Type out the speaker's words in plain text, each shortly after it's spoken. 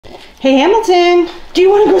Hey Hamilton, do you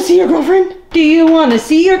want to go see your girlfriend? Do you want to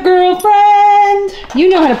see your girlfriend? You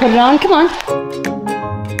know how to put it on, come on.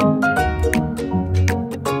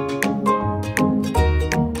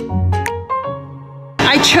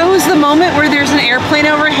 I chose the moment where there's an airplane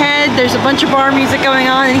overhead, there's a bunch of bar music going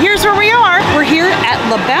on, and here's where we are. We're here at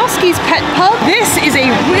LeBowski's Pet Pub. This is a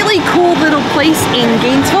really cool little place in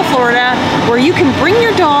Gainesville, Florida, where you can bring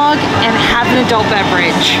your dog and have an adult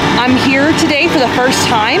beverage. I'm here today for the first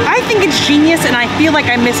time. I think it's genius and I feel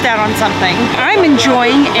like I missed out on something. I'm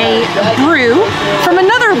enjoying a brew from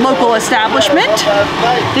another local establishment.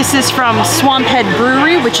 This is from Swamp Head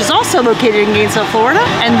Brewery, which is also located in Gainesville, Florida.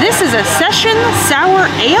 And this is a session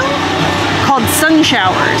sour ale called Sun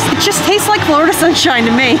Showers. It just tastes like Florida sunshine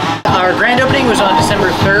to me. Our grand opening was on December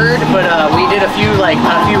 3rd, but we did a few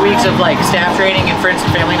weeks of staff training and friends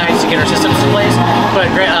and family nights to get our systems in place. But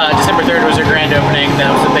December 3rd was our grand opening.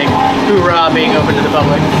 That was the big hoorah being open to the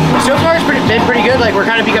public. So far it's been pretty good. We're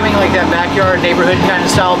kind of becoming that backyard neighborhood kind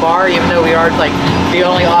of style bar, even though we are the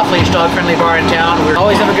only off-leash dog-friendly bar in town. We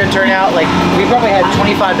always have a good turnout. We probably had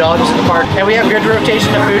 25 dogs in the park, and we have good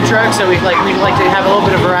rotation of food trucks. So we like to have a little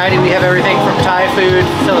bit of variety. We have everything from Thai food,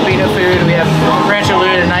 Filipino food. We have Rancho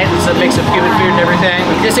Luna tonight. It's a mix of Cuban food and everything.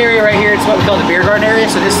 This area right here, it's what we call the beer garden area.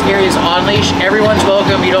 So this area is on leash. Everyone's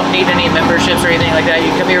welcome. You don't need any memberships or anything like that. You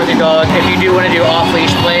can come here with your dog. If you do want to do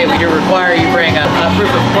off-leash play, we do require you bring a proof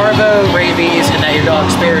of parvo, rabies, and that your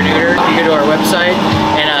dog's spay or neuter. You go to our website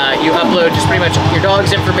and you upload just pretty much your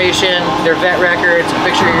dog's information, their vet records, a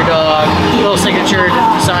picture of your dog, a little signature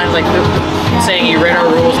signed saying you read our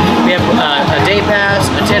rules. We have a day pass,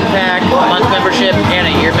 a 10-pack, a month membership, and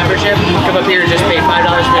a year membership. Come up here, just pay $5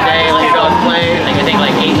 per day, let your dog play. I think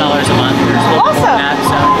 $8 a month. Awesome. That,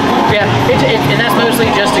 so yeah, and that's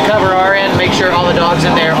mostly just to cover our end, make sure all the dogs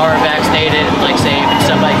in there are vaccinated, safe and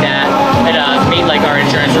stuff like that, and meet our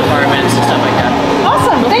insurance requirements and stuff like that.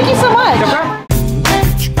 Awesome, thank you so much. No problem.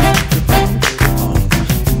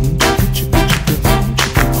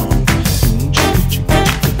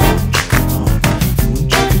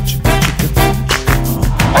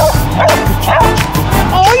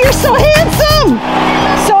 So handsome!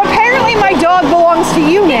 So apparently my dog belongs to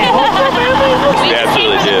you now. We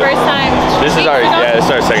absolutely do. First time. This is our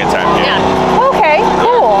second time here. Yeah. Okay,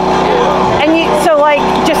 cool. And you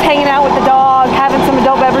just hanging out with the dog, having some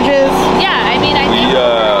adult beverages? Yeah, I mean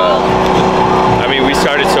we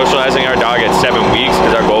started socializing our dog at 7 weeks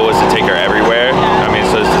because our goal was to take her everywhere. Yeah.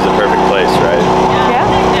 So this is the perfect place, right? Yeah.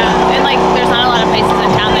 Yeah. And there's not a lot of places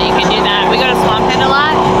in town that you can do that. We go to Swamp Head a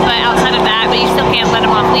lot, but outside of that, you still can't let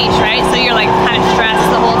them off leash, right? So you're kind of stressed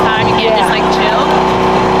the whole time. You can't just chill.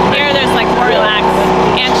 Here, there's more relaxed,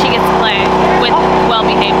 and she gets to play with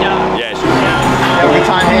well-behaved dogs. Yeah. Have a good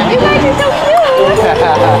time, man. You guys are so cute!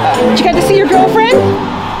 Did you get to see your girlfriend?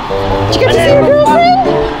 Did you get to see your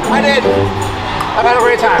girlfriend? I did. I've had a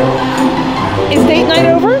great time. Is date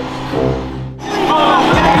night over?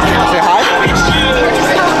 Say hi.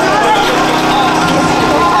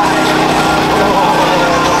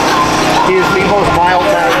 He is the most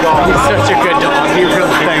mild-mannered dog. He's such a good dog. He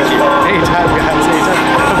really thank you. Anytime, guys.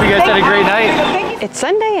 Anytime. Hope you guys had a great night. It's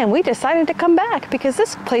Sunday and we decided to come back because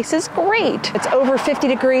this place is great. It's over 50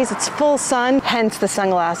 degrees, it's full sun, hence the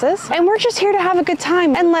sunglasses. And we're just here to have a good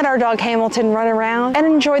time and let our dog Hamilton run around and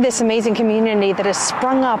enjoy this amazing community that has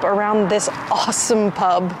sprung up around this awesome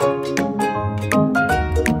pub.